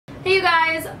Hey you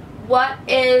guys, what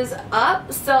is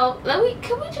up? So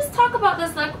can we just talk about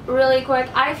this look really quick?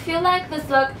 I feel like this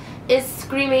look is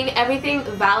screaming everything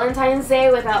Valentine's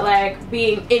Day without like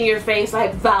being in your face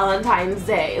like Valentine's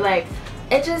Day. Like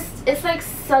it's like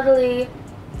subtly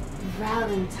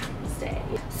Valentine's Day.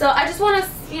 So I just want to,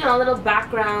 a little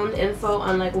background info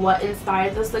on like what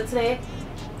inspired this look today.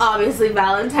 Obviously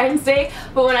Valentine's Day,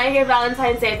 but when I hear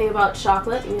Valentine's Day I think about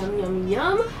chocolate, yum yum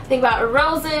yum. I think about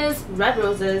roses, red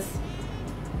roses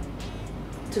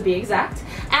to be exact,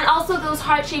 and also those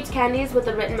heart-shaped candies with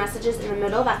the written messages in the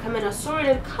middle that come in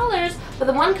assorted colors. But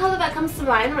the one color that comes to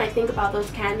mind when I think about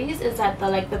those candies is that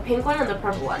the pink one and the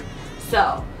purple one.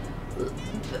 So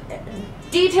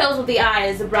details with the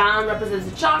eyes: the brown represents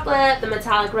the chocolate, the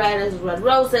metallic red is red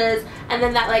roses, and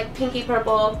then that like pinky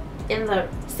purple in the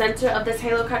center of this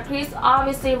halo cut crease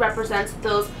obviously represents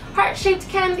those heart-shaped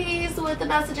candies with the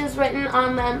messages written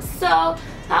on them. So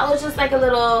that was just like a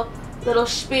little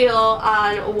spiel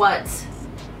on what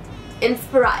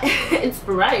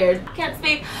inspired. I can't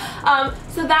speak.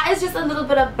 So that is just a little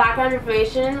bit of background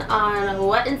information on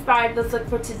what inspired this look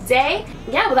for today.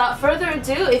 Yeah, without further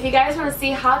ado, if you guys want to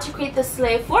see how to create this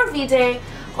sleigh for V-Day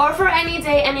or for any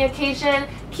day, any occasion,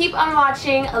 keep on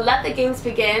watching, let the games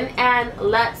begin, and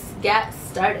let's get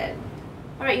started.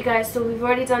 Alright you guys, so we've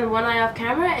already done one eye off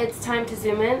camera. It's time to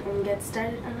zoom in and get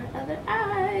started on our other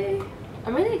eye.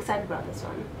 I'm really excited about this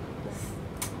one. This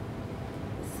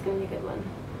is going to be a good one.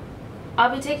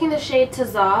 I'll be taking the shade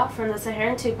Tazza from the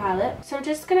Saharan II Palette. So I'm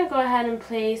just going to go ahead and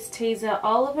place Tazza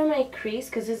all over my crease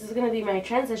because this is going to be my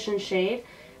transition shade.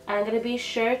 And I'm going to be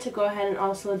sure to go ahead and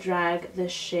also drag the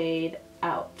shade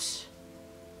out.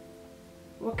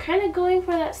 We're kind of going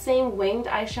for that same winged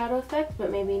eyeshadow effect, but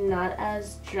maybe not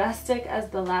as drastic as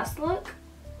the last look.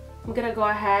 I'm going to go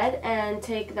ahead and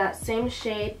take that same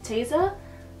shade Tazza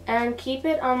and keep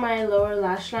it on my lower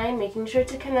lash line, making sure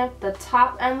to connect the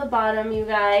top and the bottom, you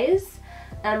guys.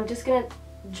 And I'm just going to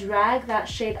drag that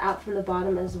shade out from the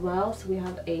bottom as well, so we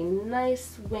have a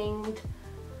nice winged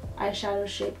eyeshadow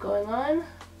shape going on.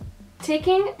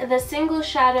 Taking the single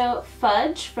shadow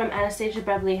Fudge from Anastasia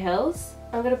Beverly Hills,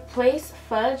 I'm going to place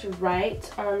Fudge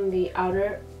right on the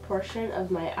outer portion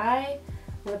of my eye.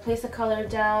 I'm going to place the color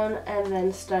down and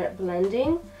then start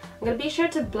blending. I'm going to be sure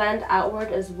to blend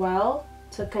outward as well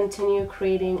to continue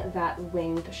creating that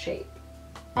winged shape.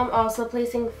 I'm also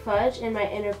placing Fudge in my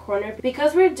inner corner.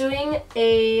 Because we're doing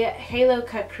a halo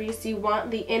cut crease, you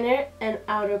want the inner and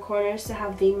outer corners to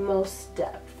have the most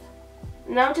depth.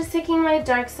 Now I'm just taking my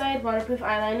Dark Side waterproof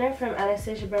eyeliner from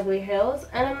Anastasia Beverly Hills,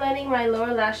 and I'm lining my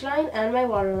lower lash line and my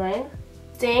waterline.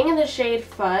 Staying in the shade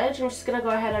Fudge, I'm just going to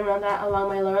go ahead and run that along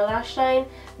my lower lash line,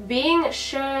 being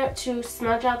sure to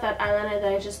smudge out that eyeliner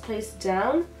that I just placed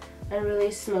down and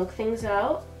really smoke things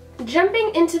out.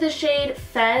 Jumping into the shade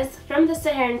Fez from the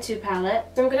Saharan II Palette,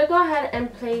 so I'm going to go ahead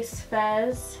and place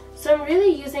Fez. So I'm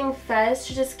really using Fez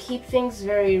to just keep things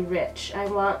very rich. I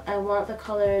want the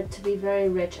color to be very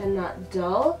rich and not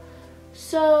dull.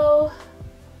 So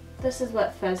this is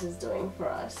what Fez is doing for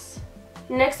us.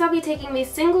 Next I'll be taking the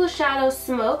single shadow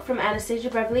Smoke from Anastasia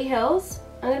Beverly Hills.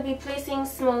 I'm going to be placing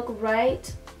Smoke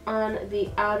right on the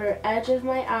outer edge of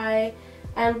my eye,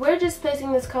 and we're just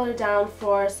placing this color down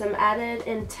for some added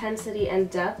intensity and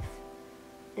depth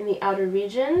in the outer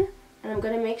region. And I'm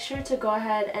going to make sure to go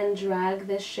ahead and drag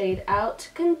this shade out to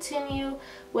continue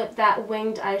with that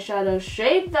winged eyeshadow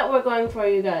shape that we're going for,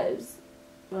 you guys.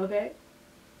 Okay?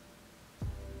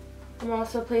 I'm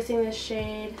also placing this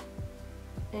shade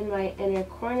in my inner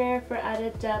corner for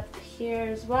added depth here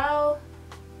as well.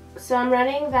 So I'm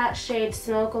running that shade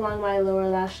Smoke along my lower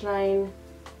lash line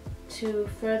to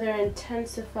further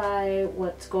intensify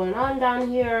what's going on down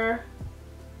here.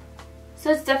 So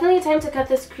it's definitely time to cut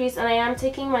this crease, and I am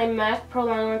taking my MAC Pro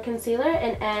Longwear Concealer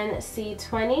in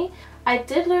NC20. I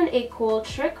did learn a cool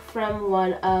trick from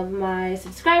one of my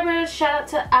subscribers. Shout out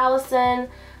to Allison.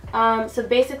 So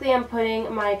basically I'm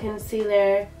putting my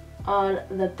concealer on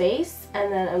the base,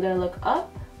 and then I'm going to look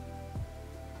up.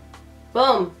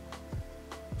 Boom!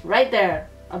 Right there,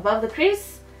 above the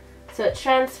crease. So it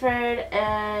transferred,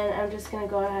 and I'm just going to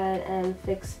go ahead and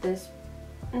fix this.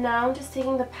 Now I'm just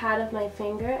taking the pad of my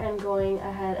finger and going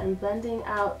ahead and blending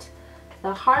out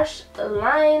the harsh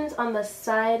lines on the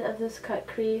side of this cut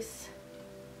crease.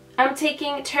 I'm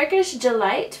taking Turkish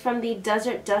Delight from the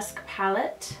Desert Dusk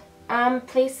palette. I'm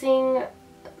placing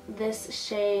this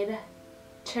shade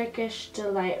Turkish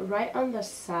Delight right on the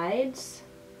sides.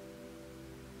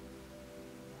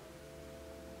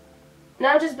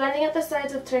 Now just blending out the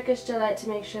sides of Turkish Delight to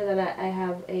make sure that I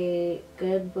have a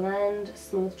good blend,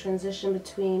 smooth transition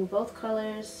between both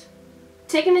colors.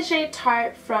 Taking the shade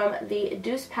Tart from the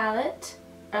Douce Palette,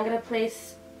 I'm going to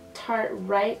place Tart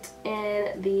right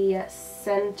in the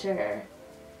center.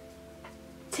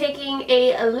 Taking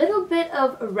a little bit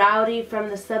of Rowdy from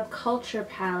the Subculture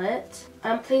palette,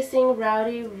 I'm placing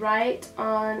Rowdy right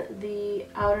on the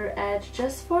outer edge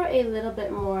just for a little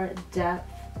bit more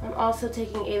depth. I'm also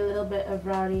taking a little bit of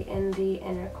Rowdy in the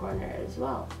inner corner as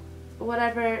well.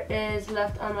 Whatever is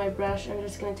left on my brush, I'm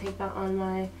just going to take that on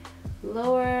my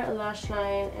lower lash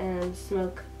line and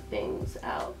smoke things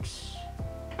out.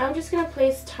 I'm just going to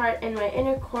place Tart in my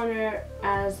inner corner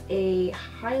as a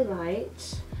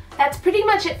highlight. That's pretty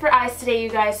much it for eyes today, you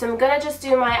guys. So I'm going to just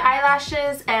do my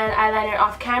eyelashes and eyeliner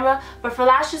off camera. But for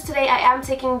lashes today, I am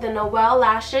taking the Noel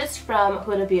lashes from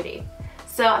Huda Beauty.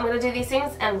 So I'm going to do these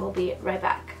things and we'll be right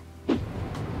back.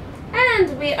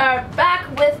 And we are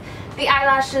back with the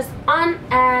eyelashes on.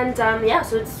 And yeah,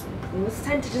 so it's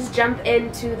time to just jump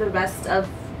into the rest of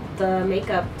the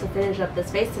makeup to finish up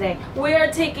this face today. We are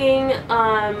taking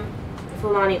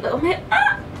Fulani. Oh my,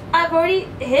 I've already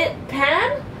hit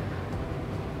pan.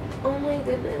 Oh my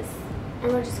goodness.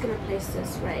 And we're just going to place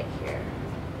this right here.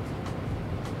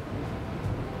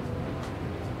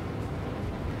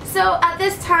 So at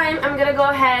this time, I'm going to go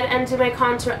ahead and do my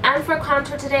contour. And for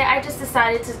contour today, I just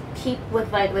decided to keep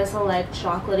with like this whole like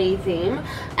chocolatey theme.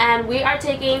 And we are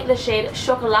taking the shade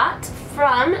Chocolat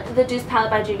from the Douce Palette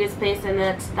by Juvia's Place. And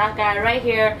it's that guy right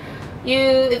here.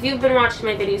 If you've been watching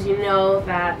my videos, you know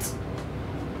that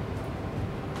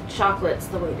chocolate's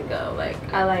the way to go. Like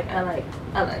I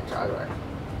like chocolate.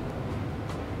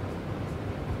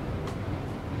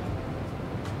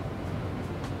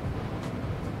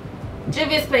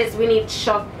 Juvia's Place, we need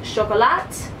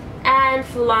Chocolat and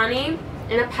Fulani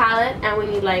in a palette, and we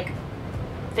need like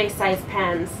face size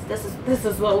pans. This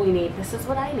is what we need. This is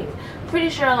what I need. I'm pretty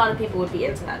sure a lot of people would be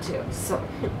into that too. So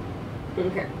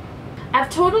okay. I've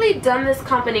totally done this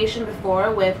combination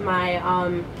before with my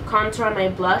contour on my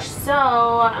blush, so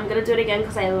I'm going to do it again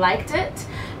because I liked it.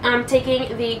 I'm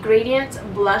taking the Gradient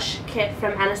Blush Kit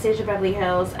from Anastasia Beverly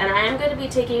Hills, and I am going to be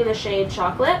taking the shade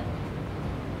Chocolate,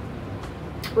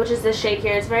 which is this shade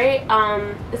here. It's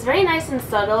very nice and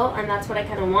subtle, and that's what I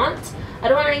kind of want. I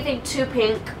don't want anything too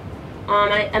pink,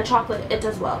 and chocolate, it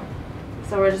does well.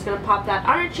 So we're just going to pop that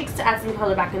on our cheeks to add some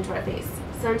color back into our face.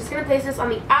 So I'm just going to place this on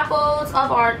the apples of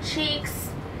our cheeks.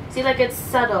 See, like, it's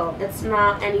subtle. It's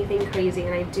not anything crazy,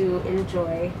 and I do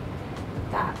enjoy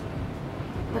that.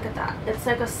 Look at that. It's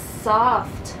like a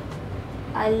soft.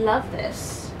 I love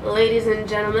this. Ladies and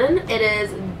gentlemen, it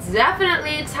is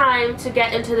definitely time to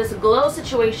get into this glow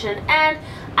situation, and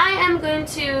I am going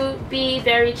to be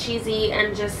very cheesy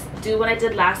and just do what I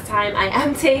did last time. I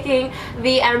am taking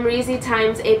the Amrezy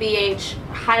Times ABH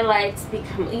highlights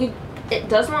because it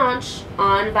does launch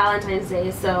on Valentine's Day,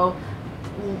 so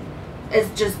it's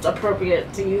just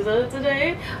appropriate to use it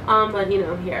today. But you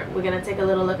know, here we're gonna take a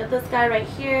little look at this guy right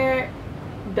here,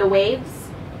 the waves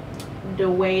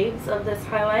of this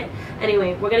highlight.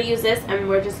 Anyway, we're gonna use this, and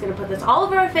we're just gonna put this all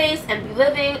over our face and be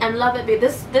living and love it.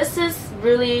 This is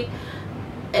really,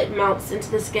 it melts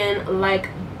into the skin like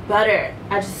butter.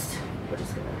 We're just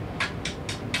gonna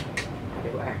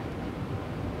everywhere.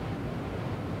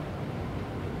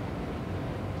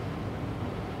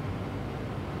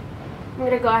 I'm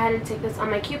going to go ahead and take this on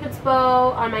my Cupid's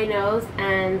bow, on my nose,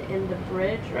 and in the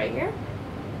bridge right here.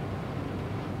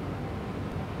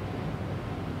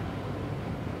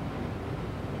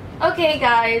 Okay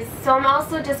guys, so I'm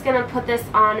also just going to put this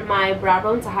on my brow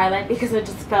bone to highlight because I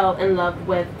just fell in love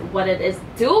with what it is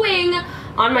doing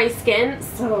on my skin.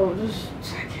 So I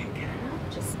can't get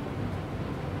enough.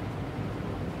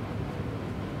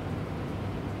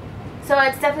 So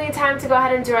it's definitely time to go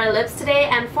ahead and do our lips today,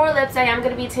 and for lips I am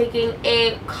going to be taking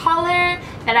a color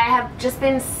that I have just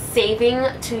been saving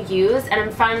to use, and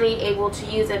I'm finally able to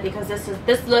use it because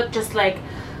this look just like,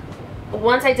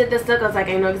 once I did this look I was like,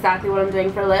 I know exactly what I'm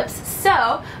doing for lips. So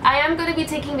I am going to be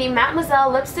taking the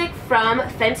Mademoiselle lipstick from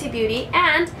Fenty Beauty,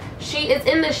 and she is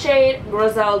in the shade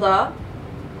Griselda.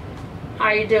 How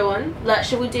you doing?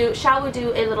 Shall we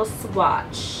do a little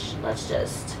swatch? Let's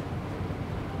just,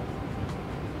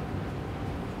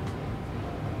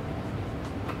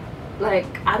 like,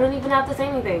 I don't even have to say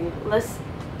anything. Let's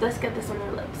get this on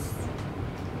our lips.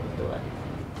 Let's do it.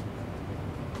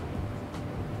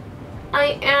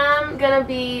 I am gonna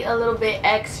be a little bit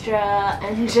extra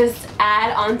and just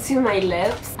add onto my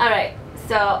lips. Alright,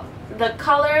 so the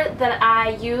color that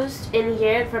I used in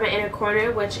here for my inner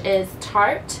corner, which is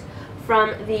Tart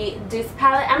from the Douce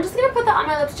Palette, I'm just gonna put that on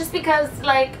my lips just because,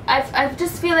 like, I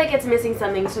just feel like it's missing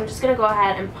something, so I'm just gonna go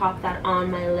ahead and pop that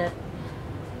on my lip.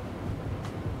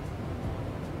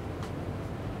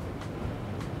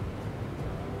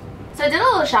 So I did a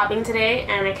little shopping today,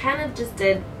 and I kind of just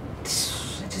did,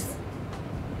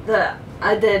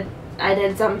 I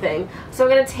did something. So I'm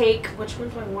gonna take, which one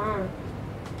do I want?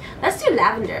 Let's do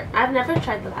lavender. I've never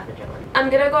tried the lavender one.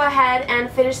 I'm gonna go ahead and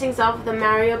finish things off with the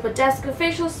Mario Badescu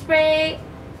facial spray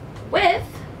with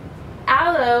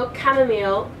aloe,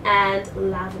 chamomile,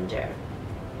 and lavender.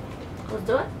 Let's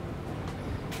do it.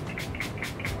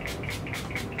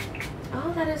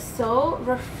 Oh, that is so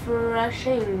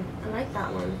refreshing. I like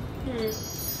that one.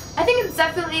 I think it's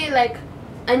definitely like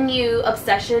a new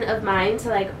obsession of mine to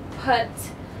like put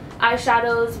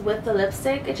eyeshadows with the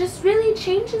lipstick. It just really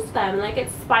changes them, like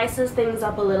it spices things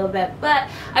up a little bit. But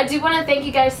I do want to thank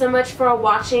you guys so much for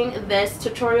watching this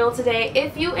tutorial today.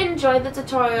 If you enjoyed the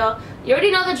tutorial, you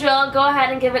already know the drill. Go ahead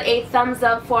and give it a thumbs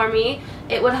up for me.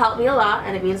 It would help me a lot,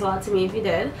 and it means a lot to me if you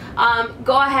did.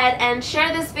 Go ahead and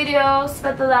share this video,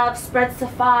 spread the love, spread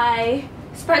Safai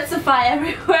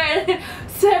everywhere.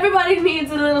 So everybody needs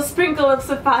a little sprinkle of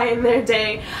Safai in their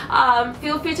day.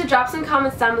 Feel free to drop some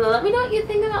comments down below. Let me know what you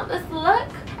think about this look.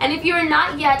 And if you are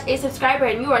not yet a subscriber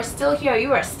and you are still here,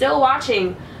 you are still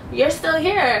watching, you're still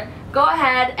here, go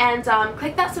ahead and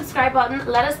click that subscribe button.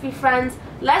 Let us be friends.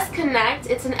 Let's connect.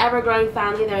 It's an ever-growing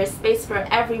family. There is space for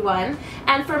everyone.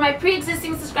 And for my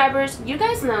pre-existing subscribers, you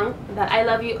guys know that I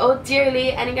love you oh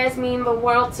dearly, and you guys mean the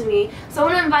world to me. So I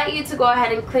want to invite you to go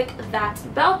ahead and click that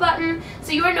bell button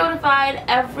so you are notified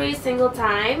every single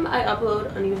time I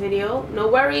upload a new video. No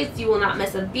worries, you will not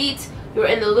miss a beat. You're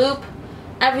in the loop.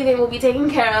 Everything will be taken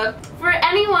care of. For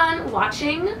anyone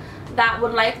watching that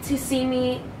would like to see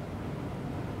me,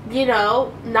 you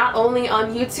know, not only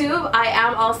on YouTube, I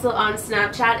am also on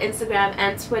Snapchat, Instagram,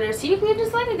 and Twitter, so you can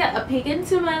just like get a peek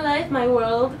into my life, my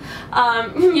world.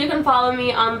 You can follow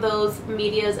me on those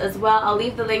medias as well. I'll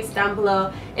leave the links down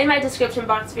below in my description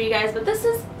box for you guys. But this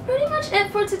is pretty much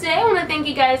it for today. I want to thank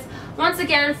you guys once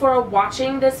again for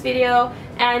watching this video,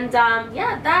 and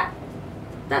yeah,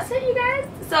 that's it, you guys.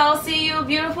 So I'll see you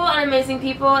beautiful and amazing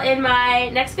people in my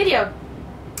next video.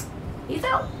 Peace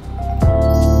out.